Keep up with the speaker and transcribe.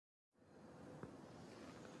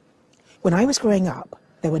When I was growing up,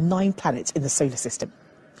 there were 9 planets in the solar system.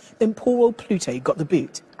 Then poor old Pluto got the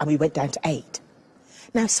boot and we went down to 8.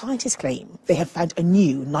 Now scientists claim they have found a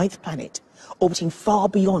new 9th planet orbiting far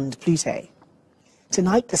beyond Pluto.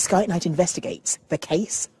 Tonight, the Sky at Night investigates the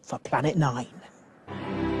case for Planet 9.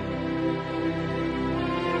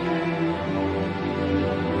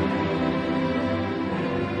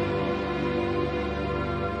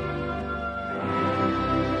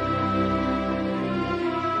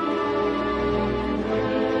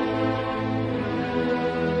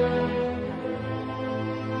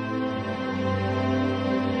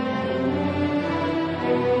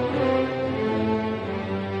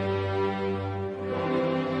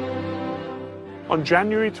 On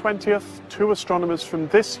January 20th, 2 astronomers from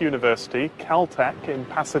this university, Caltech in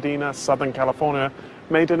Pasadena, Southern California,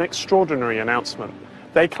 made an extraordinary announcement.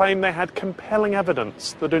 They claim they had compelling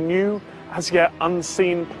evidence that a new, as yet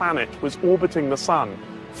unseen planet was orbiting the Sun,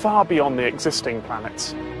 far beyond the existing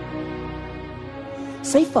planets.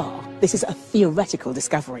 So far, this is a theoretical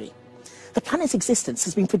discovery. The planet's existence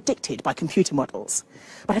has been predicted by computer models.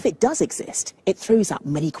 But if it does exist, it throws up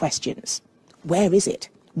many questions. Where is it?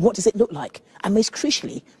 What does it look like? And most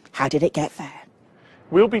crucially, how did it get there?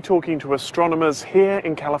 We'll be talking to astronomers here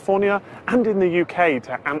in California and in the UK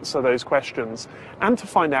to answer those questions and to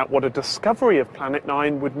find out what a discovery of Planet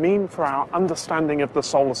 9 would mean for our understanding of the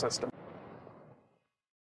solar system.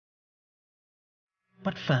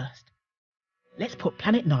 But first, let's put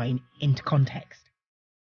Planet 9 into context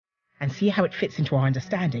and see how it fits into our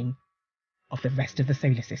understanding of the rest of the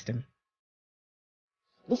solar system.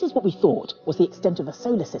 This is what we thought was the extent of the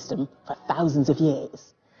solar system for thousands of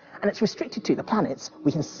years. And it's restricted to the planets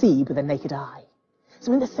we can see with the naked eye.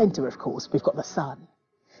 So in the centre, of course, we've got the Sun.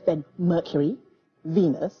 Then Mercury,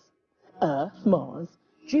 Venus, Earth, Mars,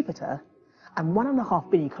 Jupiter, and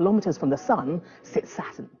 1.5 billion kilometres from the Sun sits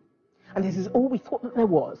Saturn. And this is all we thought that there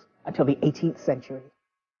was until the 18th century.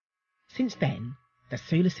 Since then, the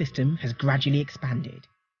solar system has gradually expanded.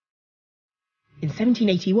 In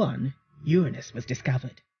 1781, Uranus was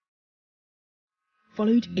discovered,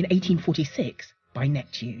 followed in 1846 by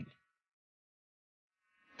Neptune.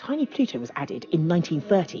 Tiny Pluto was added in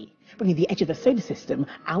 1930, bringing the edge of the solar system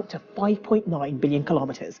out to 5.9 billion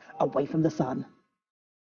kilometres away from the Sun.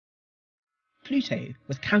 Pluto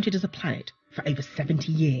was counted as a planet for over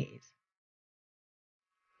 70 years.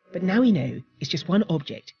 But now we know it's just one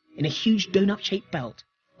object in a huge donut-shaped belt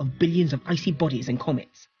of billions of icy bodies and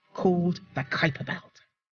comets, called the Kuiper Belt.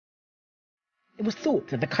 It was thought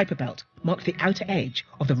that the Kuiper Belt marked the outer edge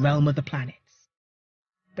of the realm of the planets.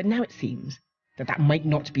 But now it seems that that might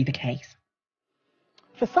not be the case.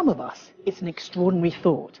 For some of us, it's an extraordinary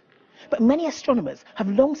thought. But many astronomers have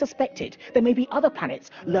long suspected there may be other planets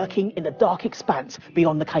lurking in the dark expanse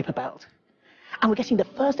beyond the Kuiper Belt. And we're getting the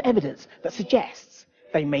first evidence that suggests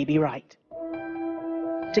they may be right.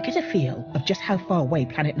 To get a feel of just how far away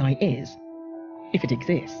Planet 9 is, if it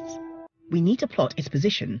exists, we need to plot its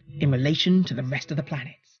position in relation to the rest of the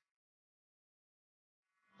planets.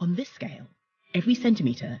 On this scale, every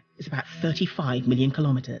centimetre is about 35 million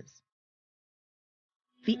kilometres.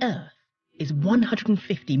 The Earth is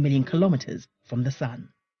 150 million kilometres from the Sun.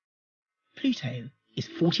 Pluto is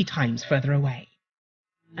 40 times further away,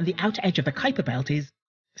 and the outer edge of the Kuiper Belt is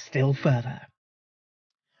still further.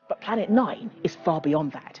 But Planet 9 is far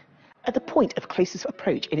beyond that. At the point of closest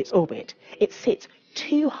approach in its orbit, it sits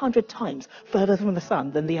 200 times further from the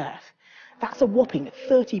Sun than the Earth. That's a whopping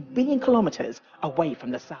 30 billion kilometres away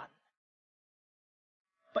from the Sun.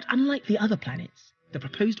 But unlike the other planets, the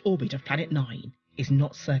proposed orbit of Planet 9 is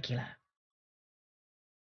not circular.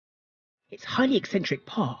 Its highly eccentric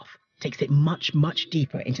path takes it much, much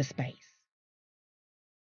deeper into space.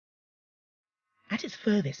 At its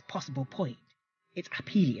furthest possible point, its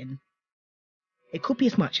aphelion, it could be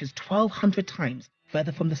as much as 1,200 times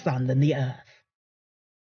further from the Sun than the Earth.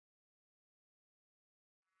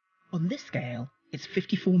 On this scale, it's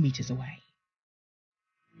 54 metres away.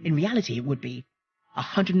 In reality, it would be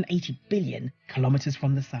 180 billion kilometres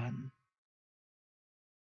from the Sun.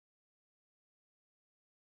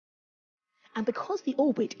 And because the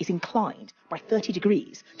orbit is inclined by 30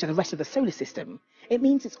 degrees to the rest of the solar system, it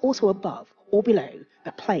means it's also above or below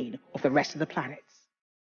the plane of the rest of the planets.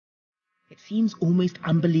 It seems almost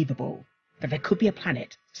unbelievable that there could be a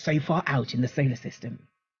planet so far out in the solar system.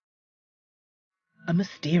 A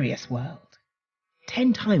mysterious world,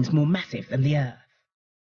 10 times more massive than the Earth.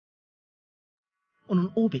 On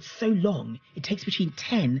an orbit so long, it takes between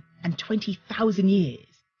 10 and 20,000 years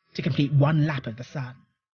to complete one lap of the Sun.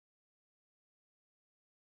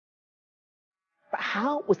 But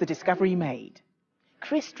how was the discovery made?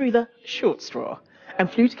 Chris drew the short straw and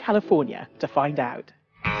flew to California to find out.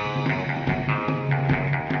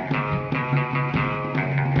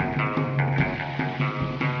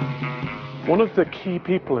 One of the key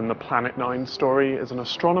people in the Planet 9 story is an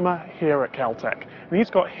astronomer here at Caltech, and he's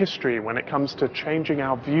got history when it comes to changing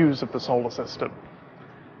our views of the solar system.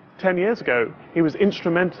 10 years ago, he was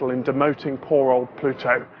instrumental in demoting poor old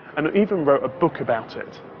Pluto, and even wrote a book about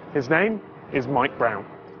it. His name is Mike Brown.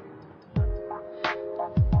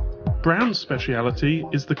 Brown's speciality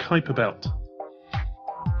is the Kuiper Belt.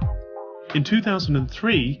 In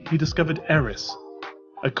 2003, he discovered Eris,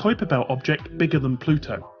 a Kuiper Belt object bigger than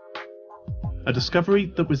Pluto. A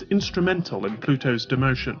discovery that was instrumental in Pluto's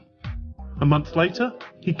demotion. A month later,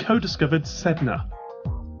 he co-discovered Sedna.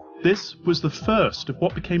 This was the first of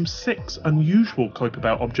what became 6 unusual Kuiper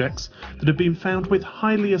Belt objects that have been found with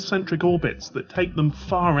highly eccentric orbits that take them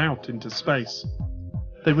far out into space.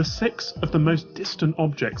 They were 6 of the most distant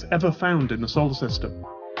objects ever found in the solar system.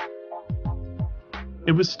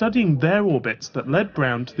 It was studying their orbits that led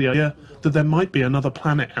Brown to the idea that there might be another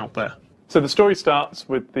planet out there. So the story starts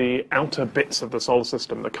with the outer bits of the solar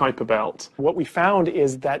system, the Kuiper Belt. What we found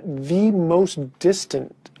is that the most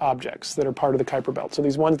distant objects that are part of the Kuiper Belt, so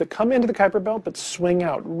these ones that come into the Kuiper Belt but swing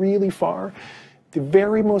out really far, the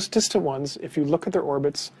very most distant ones, if you look at their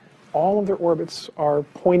orbits, all of their orbits are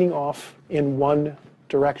pointing off in one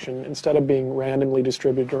direction instead of being randomly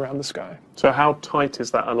distributed around the sky. So how tight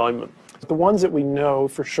is that alignment? The ones that we know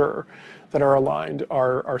for sure that are aligned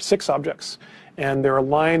are 6 objects, and they're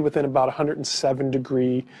aligned within about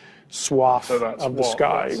 107-degree swath of the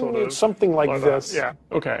sky. Sort of something like this. Yeah,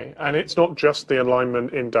 okay. And it's not just the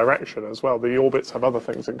alignment in direction as well. The orbits have other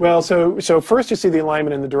things in common. Well, so first you see the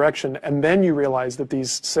alignment in the direction, and then you realize that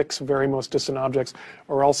these 6 very most distant objects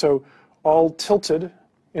are also all tilted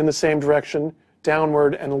in the same direction,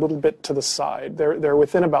 downward and a little bit to the side. They're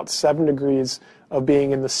within about 7 degrees of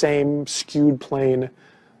being in the same skewed plane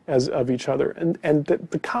as of each other. And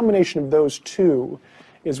the combination of those two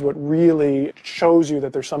is what really shows you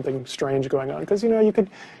that there's something strange going on. Because, you know, you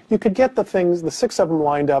could get the 6 of them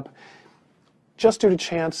lined up just due to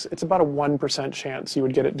chance. It's about a 1% chance you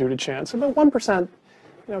would get it due to chance. About 1%,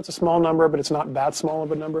 you know, it's a small number, but it's not that small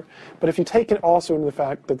of a number. But if you take it also into the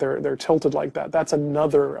fact that they're tilted like that, that's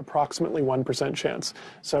another approximately 1% chance.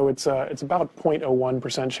 So it's about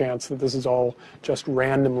 0.01% chance that this is all just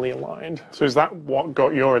randomly aligned. So is that what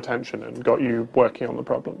got your attention and got you working on the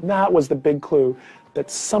problem? That was the big clue that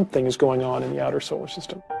something is going on in the outer solar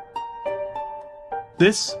system.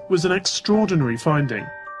 This was an extraordinary finding.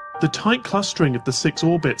 The tight clustering of the 6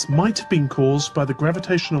 orbits might have been caused by the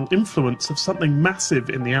gravitational influence of something massive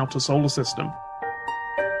in the outer solar system.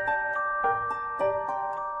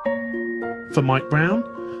 For Mike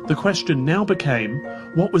Brown, the question now became,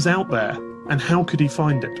 what was out there and how could he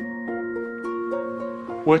find it?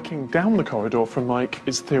 Working down the corridor from Mike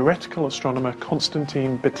is theoretical astronomer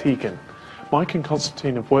Konstantin Batygin. Mike and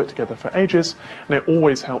Konstantin have worked together for ages, and it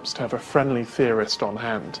always helps to have a friendly theorist on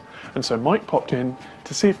hand. And so Mike popped in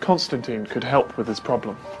to see if Konstantin could help with his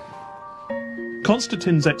problem.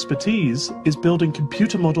 Konstantin's expertise is building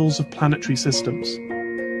computer models of planetary systems.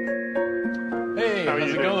 Hey,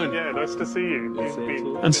 how's it going? Yeah, nice to see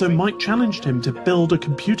you. And so Mike challenged him to build a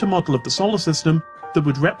computer model of the solar system that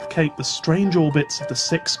would replicate the strange orbits of the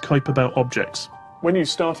 6 Kuiper Belt objects. When you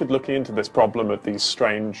started looking into this problem of these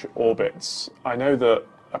strange orbits, I know that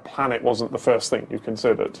a planet wasn't the first thing you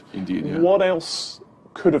considered. Indeed, yeah. What else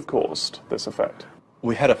could have caused this effect?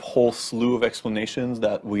 We had a whole slew of explanations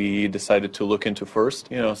that we decided to look into first.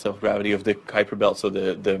 You know, self-gravity of the Kuiper Belt, so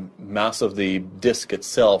the mass of the disk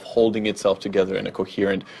itself holding itself together in a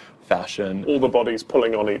coherent fashion. All the bodies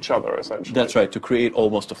pulling on each other, essentially. That's right, to create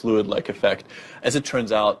almost a fluid-like effect. As it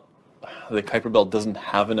turns out, the Kuiper Belt doesn't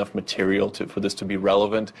have enough material for this to be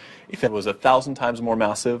relevant. If it was 1,000 times more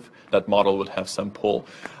massive, that model would have some pull.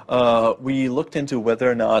 We looked into whether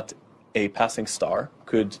or not a passing star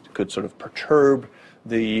could sort of perturb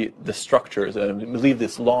the structures and leave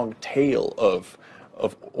this long tail of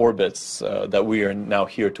orbits that we are now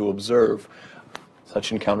here to observe.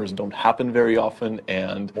 Such encounters don't happen very often,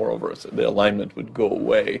 and moreover, the alignment would go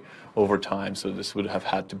away over time, so this would have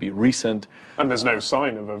had to be recent. And there's no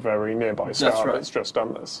sign of a very nearby star That's right. that's just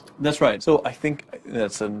done this. That's right. So I think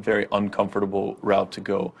that's a very uncomfortable route to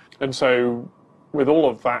go. And so, with all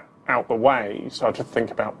of that out the way, you start to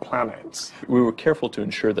think about planets. We were careful to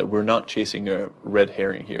ensure that we're not chasing a red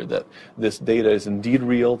herring here, that this data is indeed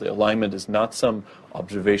real, the alignment is not some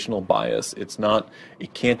observational bias, it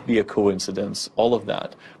can't be a coincidence, all of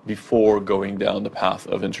that, before going down the path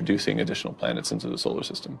of introducing additional planets into the solar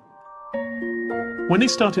system. When he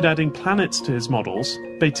started adding planets to his models,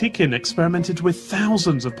 Batikin experimented with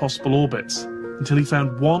thousands of possible orbits, until he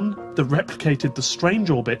found one that replicated the strange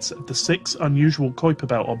orbits of the 6 unusual Kuiper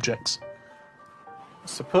Belt objects.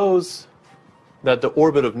 Suppose that the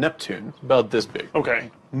orbit of Neptune is about this big. Okay.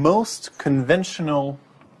 Most conventional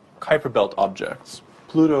Kuiper Belt objects,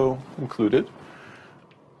 Pluto included,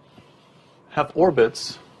 have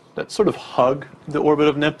orbits that sort of hug the orbit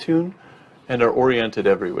of Neptune and are oriented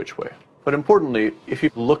every which way. But importantly, if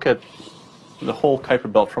you look at the whole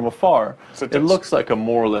Kuiper Belt from afar, it looks like a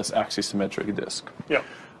more or less axisymmetric disk. Yeah.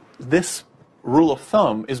 This rule of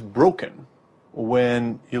thumb is broken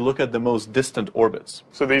when you look at the most distant orbits.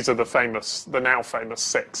 So these are the now famous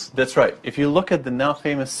 6. That's right. If you look at the now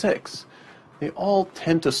famous 6, they all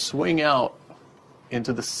tend to swing out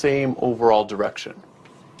into the same overall direction.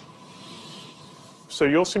 So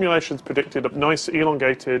your simulations predicted a nice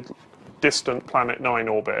elongated, distant Planet 9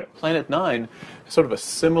 orbit. Planet 9 is sort of a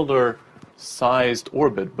similar sized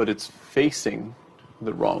orbit, but it's facing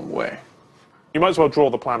the wrong way. You might as well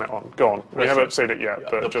draw the planet on. Go on. We That's haven't right. seen it yet,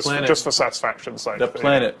 Yeah, but just for satisfaction's sake. The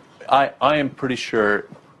planet, I am pretty sure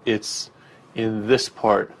it's in this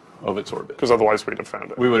part of its orbit. Because otherwise we'd have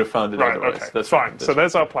found it. We would have found it right, otherwise. okay. That's fine. right. So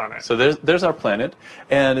there's our planet. So there's our planet,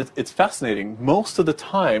 and it's fascinating. Most of the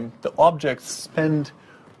time, the objects spend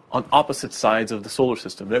on opposite sides of the solar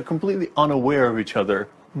system. They're completely unaware of each other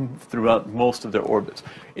throughout most of their orbits.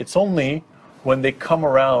 It's only when they come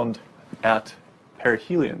around at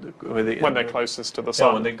perihelion, when they're closest to the sun.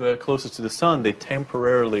 Yeah, when they go closest to the sun, they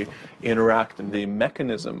temporarily interact, and the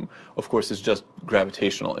mechanism, of course, is just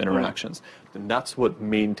gravitational interactions. And that's what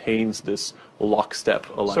maintains this lockstep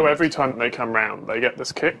alignment. So every time they come round, they get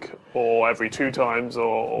this kick, or every 2 times,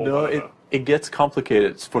 or no, whatever? it gets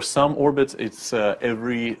complicated. For some orbits, it's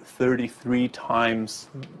every 33 times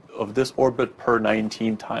of this orbit per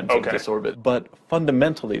 19 times of this orbit. But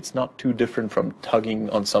fundamentally, it's not too different from tugging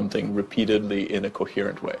on something repeatedly in a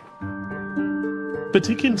coherent way.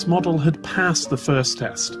 Batikin's model had passed the first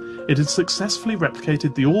test. It had successfully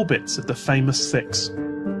replicated the orbits of the famous 6.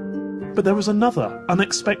 But there was another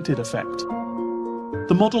unexpected effect.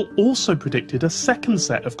 The model also predicted a second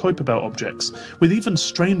set of Kuiper Belt objects with even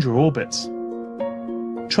stranger orbits.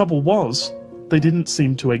 Trouble was, they didn't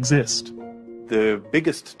seem to exist. The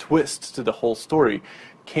biggest twist to the whole story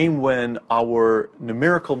came when our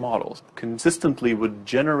numerical models consistently would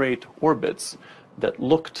generate orbits that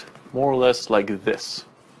looked more or less like this.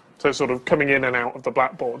 So sort of coming in and out of the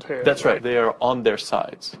blackboard here. That's right. They are on their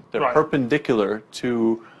sides. They're perpendicular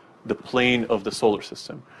to the plane of the solar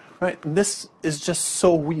system. Right? And this is just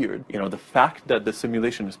so weird. You know, the fact that the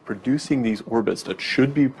simulation is producing these orbits that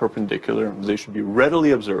should be perpendicular, they should be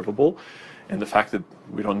readily observable, and the fact that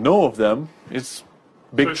we don't know of them is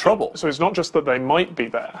big trouble. So it's not just that they might be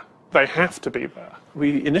there, they have to be there.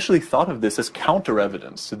 We initially thought of this as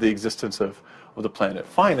counter-evidence to the existence of the planet.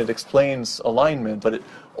 Fine, it explains alignment, but it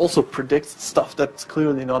also predicts stuff that's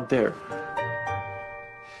clearly not there.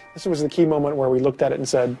 This was the key moment where we looked at it and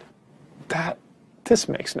said, this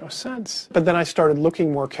makes no sense. But then I started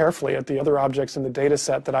looking more carefully at the other objects in the data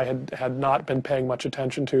set that I had not been paying much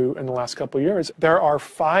attention to in the last couple of years. There are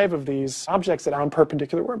 5 of these objects that are on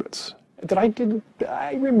perpendicular orbits.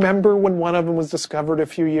 I remember when one of them was discovered a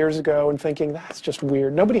few years ago and thinking, that's just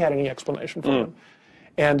weird. Nobody had any explanation for them.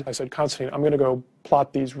 And I said, Constantine, I'm going to go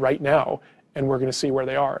plot these right now, and we're going to see where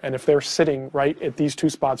they are. And if they're sitting right at these 2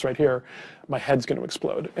 spots right here, my head's going to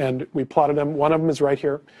explode. And we plotted them. One of them is right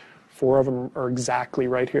here. 4 of them are exactly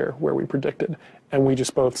right here where we predicted. And we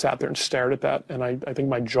just both sat there and stared at that, and I think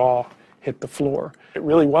my jaw hit the floor. It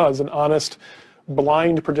really was an honest,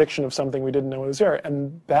 blind prediction of something we didn't know was there.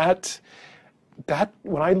 And that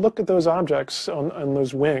when I look at those objects on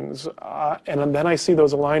those wings, and then I see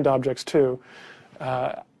those aligned objects too,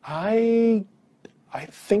 I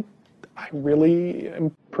think I really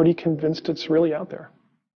am pretty convinced it's really out there.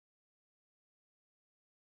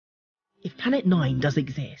 If Planet 9 does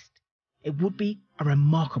exist, it would be a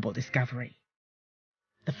remarkable discovery.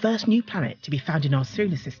 The first new planet to be found in our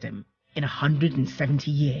solar system in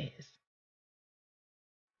 170 years.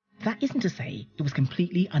 That isn't to say it was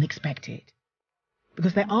completely unexpected,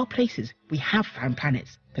 because there are places we have found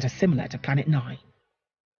planets that are similar to Planet 9.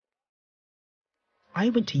 I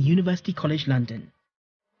went to University College London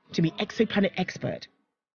to meet exoplanet expert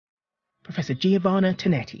Professor Giovanna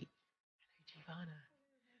Tonetti.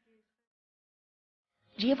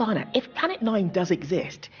 Giovanna, if Planet 9 does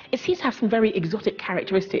exist, it seems to have some very exotic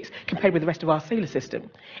characteristics compared with the rest of our solar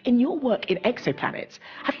system. In your work in exoplanets,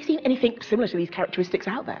 have you seen anything similar to these characteristics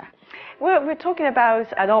out there? We're talking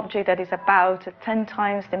about an object that is about 10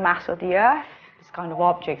 times the mass of the Earth. kind of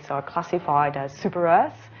objects are classified as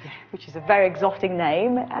super-Earths, which is a very exotic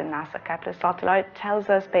name. And NASA Kepler satellite tells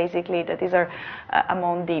us basically that these are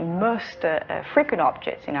among the most frequent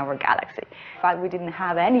objects in our galaxy. In fact, we didn't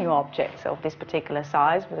have any objects of this particular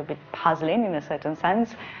size. It was a bit puzzling in a certain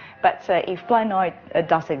sense. But if Planet 9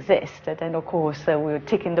 does exist, then of course we're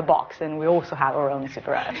ticking the box and we also have our own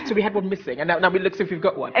super-Earth. So we had one missing, and now it looks as if we've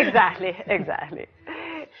got one. Exactly, exactly.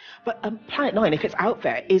 But Planet 9, if it's out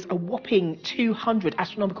there, is a whopping 200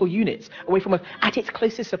 astronomical units away from us at its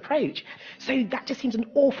closest approach. So that just seems an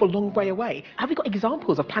awful long way away. Have we got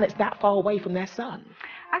examples of planets that far away from their sun?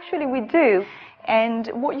 Actually, we do. And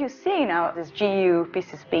what you see now is GU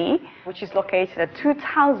Piscis B, which is located at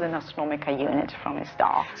 2,000 astronomical units from a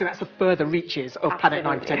star. So that's the further reaches of Planet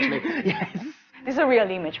 9, potentially. Yes. This is a real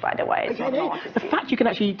image, by the way. It's not the fact you can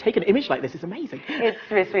actually take an image like this is amazing.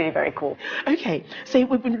 It's really very cool. Okay, so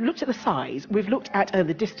we've looked at the size, we've looked at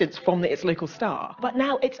the distance from its local star, but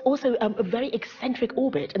now it's also a very eccentric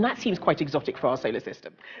orbit, and that seems quite exotic for our solar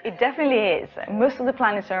system. It definitely is. Most of the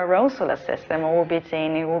planets in our own solar system are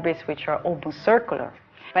orbiting in orbits which are almost circular.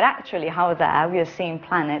 But actually, however, we are seeing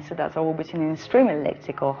planets that are orbiting in extreme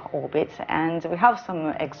elliptical orbits, and we have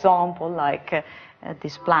some example like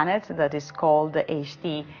this planet that is called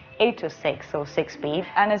HD 806 or 6b.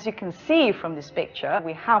 And as you can see from this picture,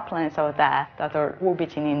 we have planets out there that are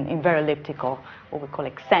orbiting in very elliptical, what we call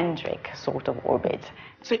eccentric sort of orbit.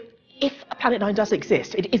 So if Planet 9 does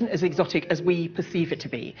exist, it isn't as exotic as we perceive it to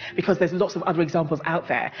be, because there's lots of other examples out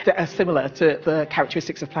there that are similar to the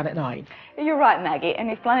characteristics of Planet 9. You're right, Maggie.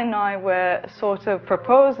 And if Planet 9 were sort of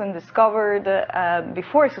proposed and discovered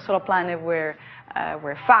before it's a solar planet were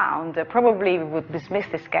found, probably we would dismiss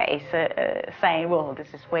this case, saying, well, this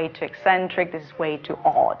is way too eccentric, this is way too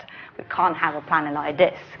odd. We can't have a planet like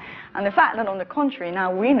this. And the fact that, on the contrary,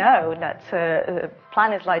 now we know that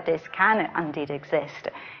planets like this can indeed exist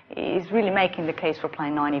is really making the case for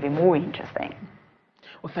Planet 9 even more interesting.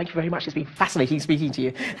 Well, thank you very much. It's been fascinating speaking to you.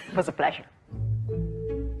 It was a pleasure.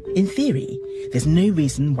 In theory, there's no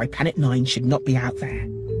reason why Planet 9 should not be out there.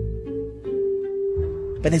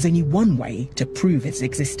 But there's only one way to prove its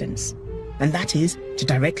existence, and that is to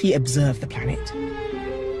directly observe the planet.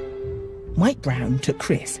 Mike Brown took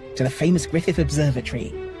Chris to the famous Griffith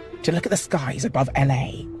Observatory to look at the skies above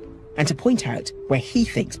LA and to point out where he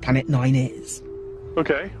thinks Planet 9 is.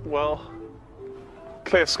 Okay, well,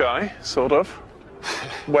 clear sky, sort of.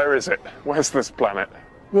 Where is it? Where's this planet?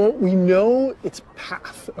 Well, we know its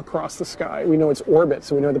path across the sky. We know its orbit,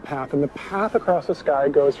 so we know the path. And the path across the sky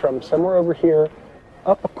goes from somewhere over here,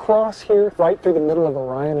 up across here, right through the middle of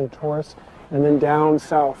Orion and Taurus, and then down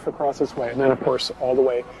south across this way, and then, of course, all the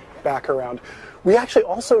way back around. We actually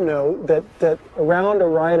also know that around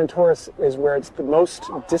Orion and Taurus is where it's the most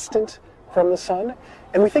distant from the sun,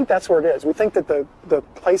 and we think that's where it is. We think that the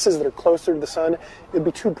places that are closer to the sun, it'd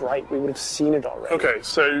be too bright. We would have seen it already. Okay,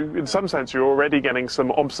 so in some sense you're already getting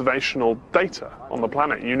some observational data on the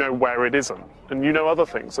planet. You know where it isn't, and you know other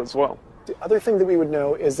things as well. The other thing that we would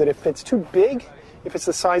know is that if it's too big, if it's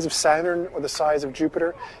the size of Saturn or the size of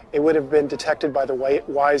Jupiter, it would have been detected by the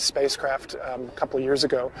WISE spacecraft a couple of years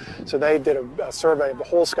ago. So they did a survey of the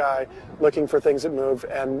whole sky looking for things that move,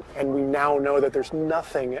 and we now know that there's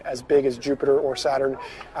nothing as big as Jupiter or Saturn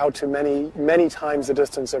out to many, many times the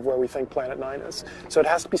distance of where we think Planet 9 is. So it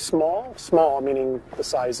has to be small, meaning the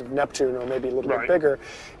size of Neptune or maybe a little bit bigger,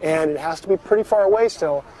 and it has to be pretty far away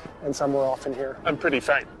still, and somewhere off in here. And pretty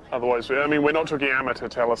faint. Otherwise, we're not talking amateur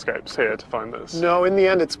telescopes here to find this. No, in the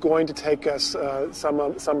end, it's going to take us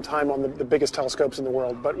some time on the biggest telescopes in the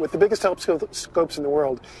world. But with the biggest telescopes in the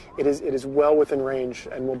world, it is well within range,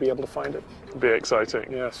 and we'll be able to find it. It'll be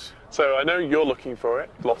exciting. Yes. So I know you're looking for it.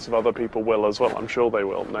 Lots of other people will as well. I'm sure they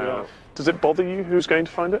will now. Yeah. Does it bother you who's going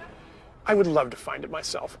to find it? I would love to find it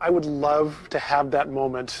myself. I would love to have that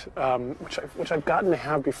moment, which I've gotten to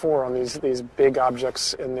have before on these big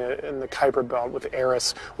objects in the Kuiper Belt with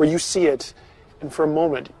Eris, where you see it, and for a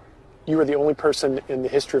moment, you are the only person in the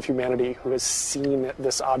history of humanity who has seen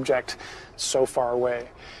this object so far away.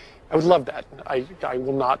 I would love that. I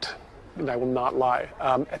will not lie.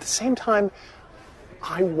 At the same time,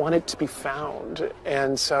 I want it to be found,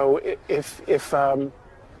 and so if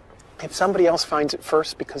somebody else finds it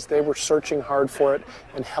first because they were searching hard for it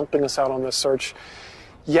and helping us out on this search,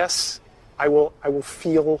 yes, I will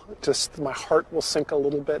feel just my heart will sink a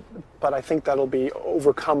little bit, but I think that'll be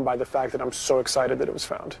overcome by the fact that I'm so excited that it was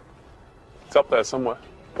found. It's up there somewhere,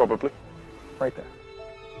 probably. Right there.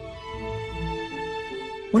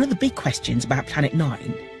 One of the big questions about Planet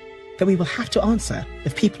 9 that we will have to answer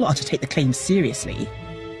if people are to take the claim seriously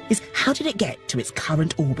is, how did it get to its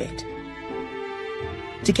current orbit?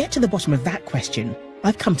 To get to the bottom of that question,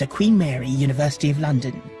 I've come to Queen Mary, University of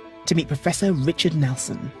London, to meet Professor Richard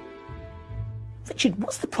Nelson. Richard,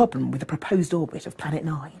 what's the problem with the proposed orbit of Planet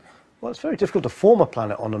 9? Well, it's very difficult to form a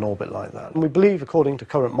planet on an orbit like that. And we believe, according to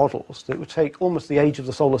current models, that it would take almost the age of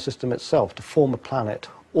the solar system itself to form a planet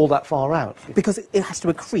all that far out. Because it has to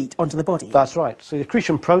accrete onto the body? That's right. So the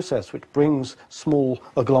accretion process, which brings small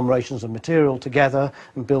agglomerations of material together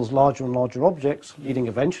and builds larger and larger objects, leading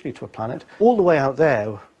eventually to a planet, all the way out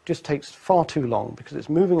there just takes far too long because it's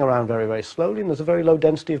moving around very, very slowly, and there's a very low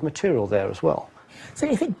density of material there as well. So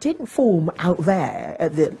if it didn't form out there,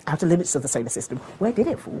 at the outer limits of the solar system, where did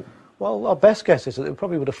it form? Well, our best guess is that it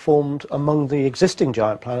probably would have formed among the existing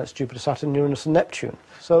giant planets, Jupiter, Saturn, Uranus and Neptune.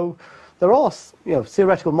 So there are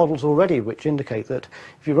theoretical models already which indicate that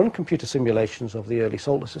if you run computer simulations of the early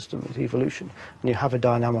solar system, its evolution, and you have a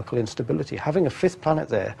dynamical instability, having a fifth planet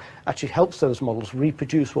there actually helps those models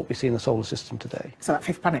reproduce what we see in the solar system today. So that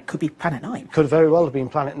fifth planet could be Planet 9? Could very well have been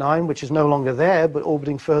Planet 9, which is no longer there, but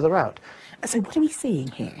orbiting further out. So what are we seeing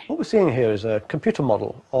here? What we're seeing here is a computer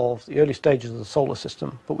model of the early stages of the solar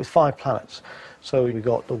system, but with 5 planets. So we've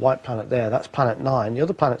got the white planet there, that's Planet 9. The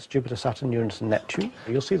other planets, Jupiter, Saturn, Uranus and Neptune.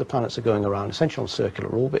 You'll see the planets are going around essentially on circular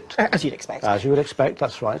orbit. As you'd expect. As you would expect,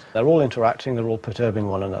 that's right. They're all interacting, they're all perturbing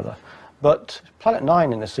one another. But Planet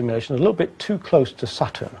 9 in this simulation is a little bit too close to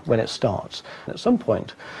Saturn when it starts. At some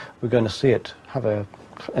point, we're going to see it have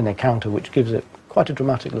an encounter which gives it quite a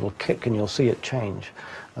dramatic little kick, and you'll see it change.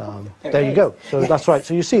 There you go. So that's right.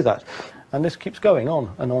 So you see that. And this keeps going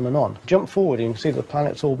on and on and on. Jump forward and you can see the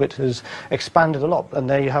planet's orbit has expanded a lot. And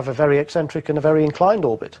there you have a very eccentric and a very inclined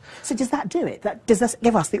orbit. So does that do it? Does this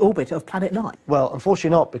give us the orbit of Planet 9? Well,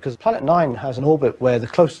 unfortunately not, because Planet 9 has an orbit where the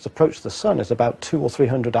closest approach to the Sun is about 200 or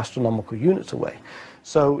 300 astronomical units away.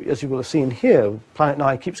 So, as you will have seen here, Planet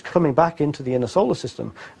 9 keeps coming back into the inner solar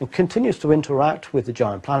system and continues to interact with the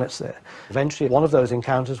giant planets there. Eventually, one of those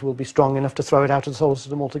encounters will be strong enough to throw it out of the solar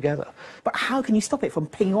system altogether. But how can you stop it from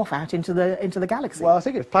pinging off out into the galaxy? Well, I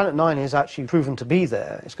think if Planet 9 is actually proven to be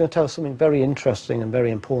there, it's going to tell us something very interesting and very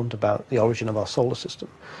important about the origin of our solar system.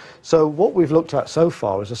 So what we've looked at so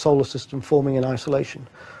far is a solar system forming in isolation.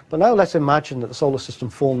 But now let's imagine that the solar system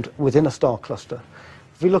formed within a star cluster.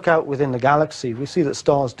 If we look out within the galaxy, we see that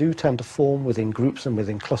stars do tend to form within groups and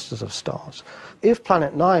within clusters of stars. If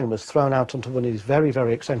Planet 9 was thrown out onto one of these very,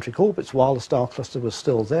 very eccentric orbits while the star cluster was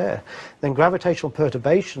still there, then gravitational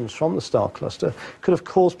perturbations from the star cluster could have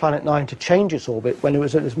caused Planet 9 to change its orbit when it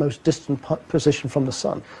was at its most distant position from the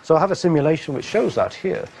Sun. So I have a simulation which shows that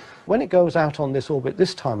here. When it goes out on this orbit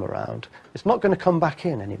this time around, it's not going to come back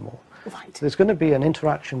in anymore. Right. There's going to be an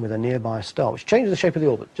interaction with a nearby star, which changes the shape of the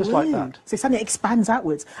orbit, just like that. So suddenly it expands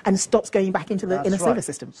outwards and stops going back into the inner solar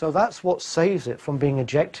system. So that's what saves it from being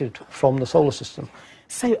ejected from the solar system.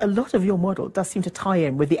 So a lot of your model does seem to tie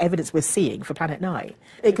in with the evidence we're seeing for Planet 9.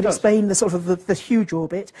 It could explain the sort of the huge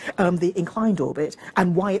orbit, the inclined orbit,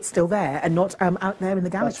 and why it's still there and not out there in the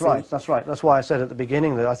galaxy. That's right. That's why I said at the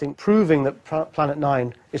beginning that I think proving that Planet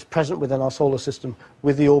 9 is present within our solar system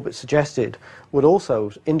with the orbit suggested would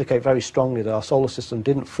also indicate very strongly that our solar system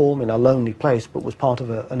didn't form in a lonely place but was part of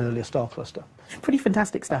an earlier star cluster. Pretty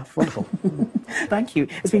fantastic stuff. Wonderful. Thank you.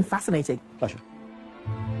 It's been fascinating. Pleasure.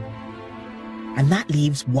 And that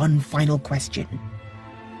leaves one final question.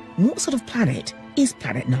 What sort of planet is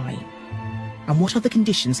Planet 9? And what are the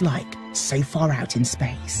conditions like so far out in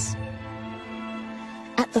space?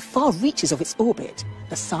 At the far reaches of its orbit,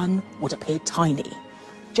 the Sun would appear tiny,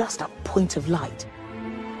 just a point of light.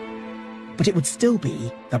 But it would still be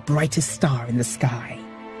the brightest star in the sky.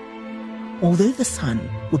 Although the Sun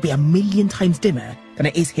would be 1,000,000 times dimmer than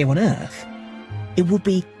it is here on Earth, it would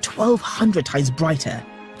be 1,200 times brighter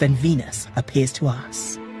than Venus appears to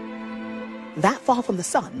us. That far from the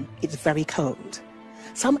Sun, it's very cold.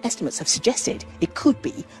 Some estimates have suggested it could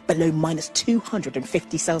be below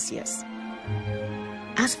 -250 Celsius.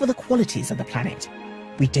 As for the qualities of the planet,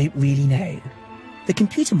 we don't really know. The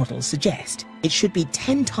computer models suggest it should be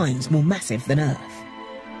 10 times more massive than Earth.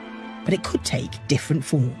 But it could take different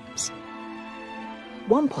forms.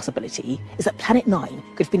 One possibility is that Planet 9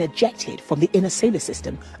 could have been ejected from the inner solar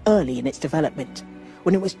system early in its development,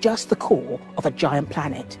 when it was just the core of a giant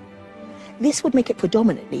planet. This would make it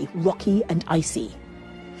predominantly rocky and icy.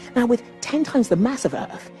 Now, with 10 times the mass of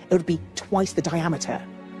Earth, it would be twice the diameter,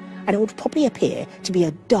 and it would probably appear to be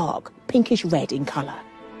a dark pinkish red in colour.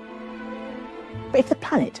 But if the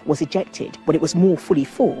planet was ejected when it was more fully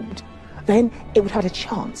formed, then it would have a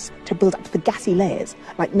chance to build up to the gassy layers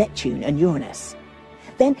like Neptune and Uranus.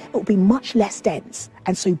 Then it would be much less dense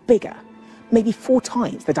and so bigger, maybe 4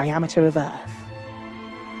 times the diameter of Earth.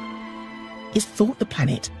 It's thought the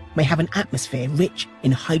planet may have an atmosphere rich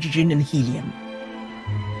in hydrogen and helium.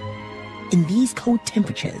 In these cold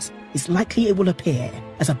temperatures, it's likely it will appear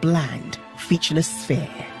as a bland, featureless sphere.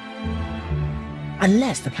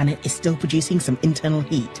 Unless the planet is still producing some internal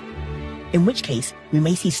heat, in which case we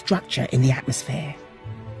may see structure in the atmosphere.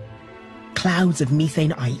 Clouds of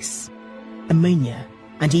methane ice, ammonia,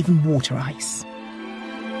 and even water ice.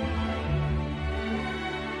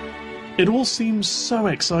 It all seems so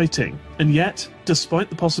exciting, and yet, despite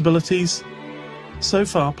the possibilities, so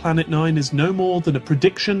far Planet 9 is no more than a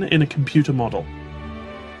prediction in a computer model.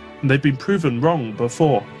 And they've been proven wrong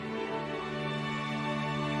before.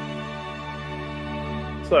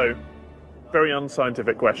 So, very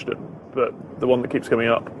unscientific question, but the one that keeps coming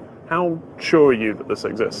up. How sure are you that this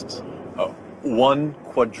exists? Oh, 1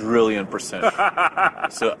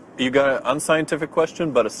 quadrillion%. So you got an unscientific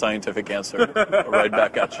question, but a scientific answer right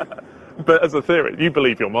back at you. But as a theory, you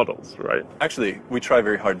believe your models, right? Actually, we try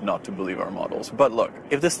very hard not to believe our models. But look,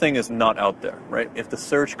 if this thing is not out there, right, if the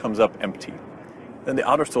search comes up empty, then the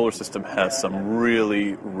outer solar system has some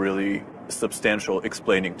really, really substantial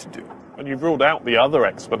explaining to do. And you've ruled out the other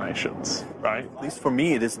explanations, right? At least for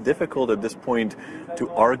me, it is difficult at this point to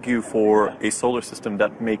argue for a solar system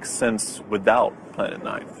that makes sense without Planet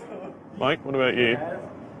 9. Mike, what about you?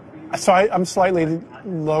 So I'm slightly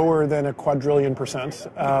lower than a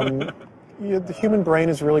quadrillion%. The human brain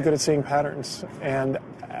is really good at seeing patterns. And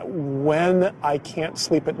when I can't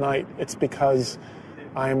sleep at night, it's because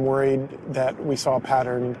I'm worried that we saw a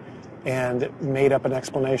pattern and made up an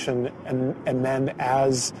explanation. And then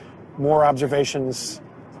as more observations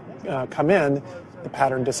come in, the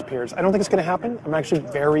pattern disappears. I don't think it's going to happen. I'm actually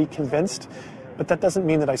very convinced. But that doesn't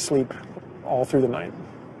mean that I sleep all through the night.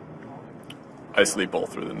 I sleep all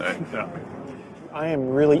through the night. Yeah. I am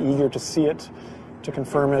really eager to see it, to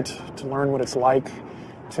confirm it, to learn what it's like,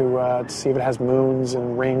 to see if it has moons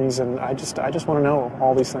and rings, and I just want to know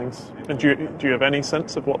all these things. And do you have any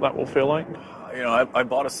sense of what that will feel like? You know, I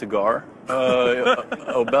bought a cigar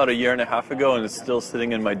about a year and a half ago, and it's still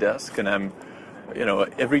sitting in my desk. And I'm, you know,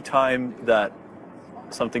 every time that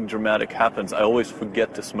something dramatic happens, I always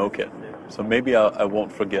forget to smoke it. So maybe I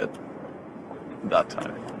won't forget that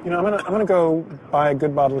time. You know, I'm gonna go buy a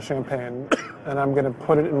good bottle of champagne, and I'm gonna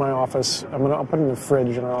put it in my office. I'll put it in the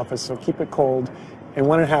fridge in our office, so keep it cold. And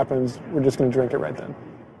when it happens, we're just gonna drink it right then.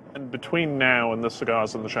 And between now and the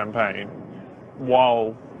cigars and the champagne,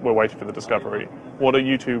 while we're waiting for the discovery, what are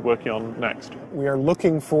you two working on next? We are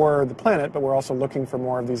looking for the planet, but we're also looking for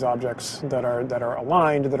more of these objects that are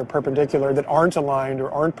aligned, that are perpendicular, that aren't aligned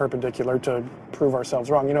or aren't perpendicular, to prove ourselves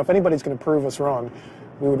wrong. You know, if anybody's going to prove us wrong,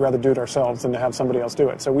 we would rather do it ourselves than to have somebody else do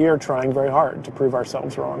it. So we are trying very hard to prove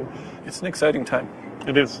ourselves wrong. It's an exciting time.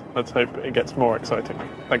 It is. Let's hope it gets more exciting.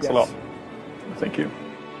 Thanks a lot. Thank you.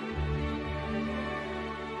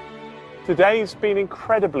 Today's been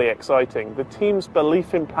incredibly exciting. The team's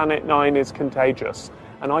belief in Planet 9 is contagious,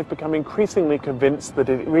 and I've become increasingly convinced that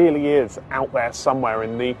it really is out there somewhere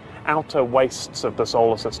in the outer wastes of the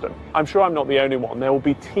solar system. I'm sure I'm not the only one. There will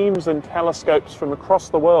be teams and telescopes from across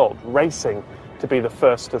the world racing to be the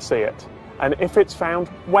first to see it. And if it's found,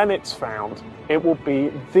 when it's found, it will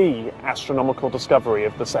be the astronomical discovery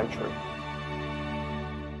of the century.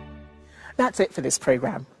 That's it for this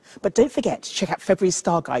programme. But don't forget to check out February's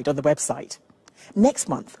Star Guide on the website. Next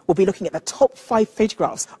month, we'll be looking at the top 5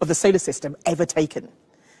 photographs of the solar system ever taken.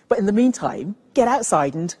 But in the meantime, get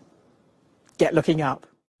outside and get looking up.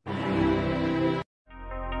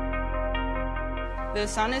 The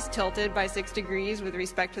sun is tilted by 6 degrees with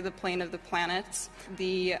respect to the plane of the planets.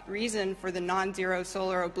 The reason for the non-zero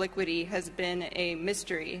solar obliquity has been a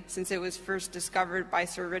mystery since it was first discovered by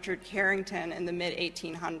Sir Richard Carrington in the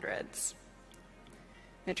mid-1800s.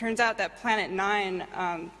 It turns out that Planet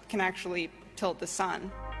 9 can actually tilt the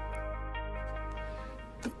sun.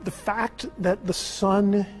 The fact that the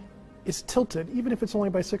sun is tilted, even if it's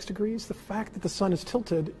only by 6 degrees, the fact that the sun is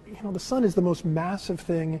tilted, you know, the sun is the most massive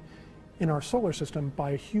thing in our solar system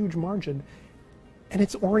by a huge margin, and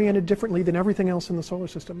it's oriented differently than everything else in the solar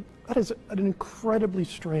system. That is an incredibly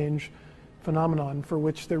strange phenomenon for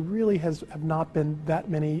which there really have not been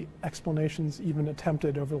that many explanations even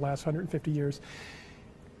attempted over the last 150 years.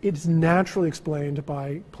 It's naturally explained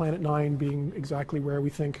by Planet 9 being exactly where we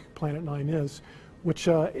think Planet 9 is, which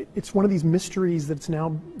it's one of these mysteries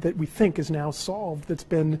that we think is now solved. That's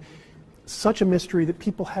been such a mystery that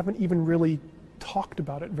people haven't even really talked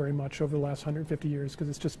about it very much over the last 150 years because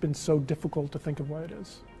it's just been so difficult to think of what it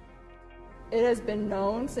is. It has been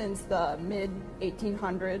known since the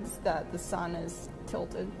mid-1800s that the sun is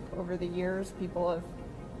tilted. Over the years, people have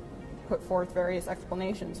put forth various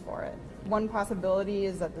explanations for it. One possibility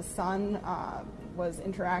is that the sun was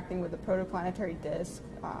interacting with the protoplanetary disk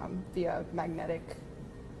via magnetic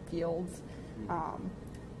fields.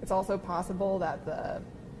 It's also possible that the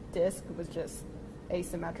disk was just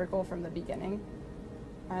asymmetrical from the beginning.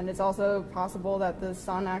 And it's also possible that the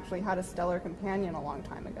sun actually had a stellar companion a long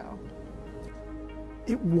time ago.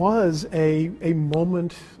 It was a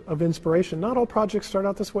moment of inspiration. Not all projects start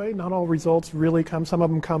out this way. Not all results really come. Some of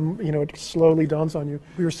them come, it slowly dawns on you.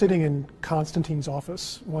 We were sitting in Constantine's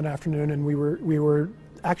office one afternoon, and we were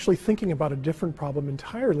actually thinking about a different problem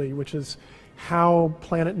entirely, which is how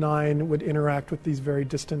Planet 9 would interact with these very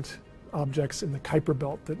distant objects in the Kuiper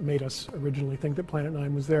belt that made us originally think that Planet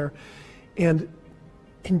 9 was there. And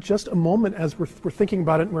in just a moment, as we're thinking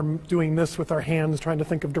about it, and we're doing this with our hands, trying to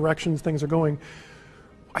think of directions things are going,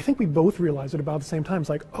 I think we both realized at about the same time. It's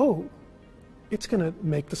like, oh, it's going to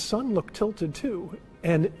make the sun look tilted too.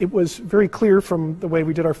 And it was very clear from the way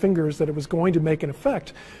we did our fingers that it was going to make an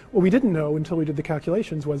effect. What we didn't know until we did the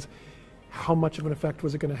calculations was how much of an effect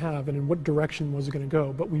was it going to have and in what direction was it going to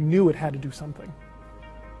go. But we knew it had to do something.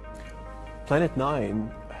 Planet 9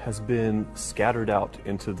 has been scattered out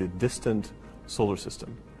into the distant solar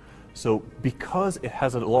system. So because it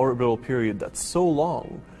has an orbital period that's so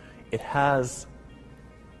long, it has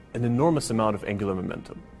an enormous amount of angular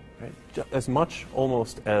momentum, right? As much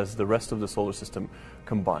almost as the rest of the solar system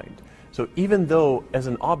combined. So even though as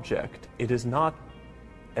an object it is not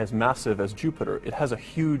as massive as Jupiter, it has a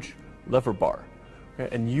huge lever bar.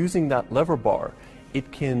 Okay? And using that lever bar,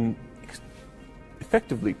 it can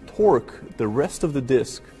effectively torque the rest of the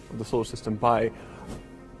disk of the solar system by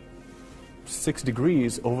 6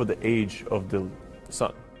 degrees over the age of the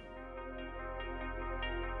sun.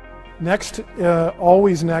 Next,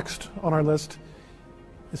 always next on our list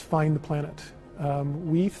is find the planet.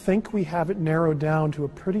 We think we have it narrowed down to a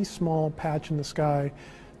pretty small patch in the sky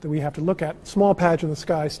that we have to look at. Small patch in the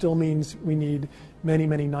sky still means we need many,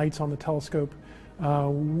 many nights on the telescope.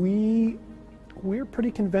 We're pretty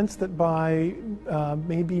convinced that by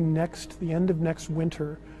maybe the end of next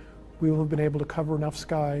winter, we will have been able to cover enough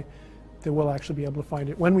sky that we'll actually be able to find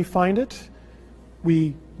it. When we find it,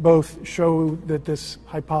 we both show that this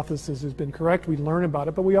hypothesis has been correct, we learn about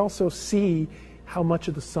it, but we also see how much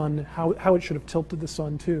of the sun, how it should have tilted the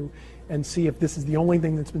sun too, and see if this is the only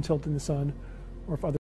thing that's been tilting the sun, or if other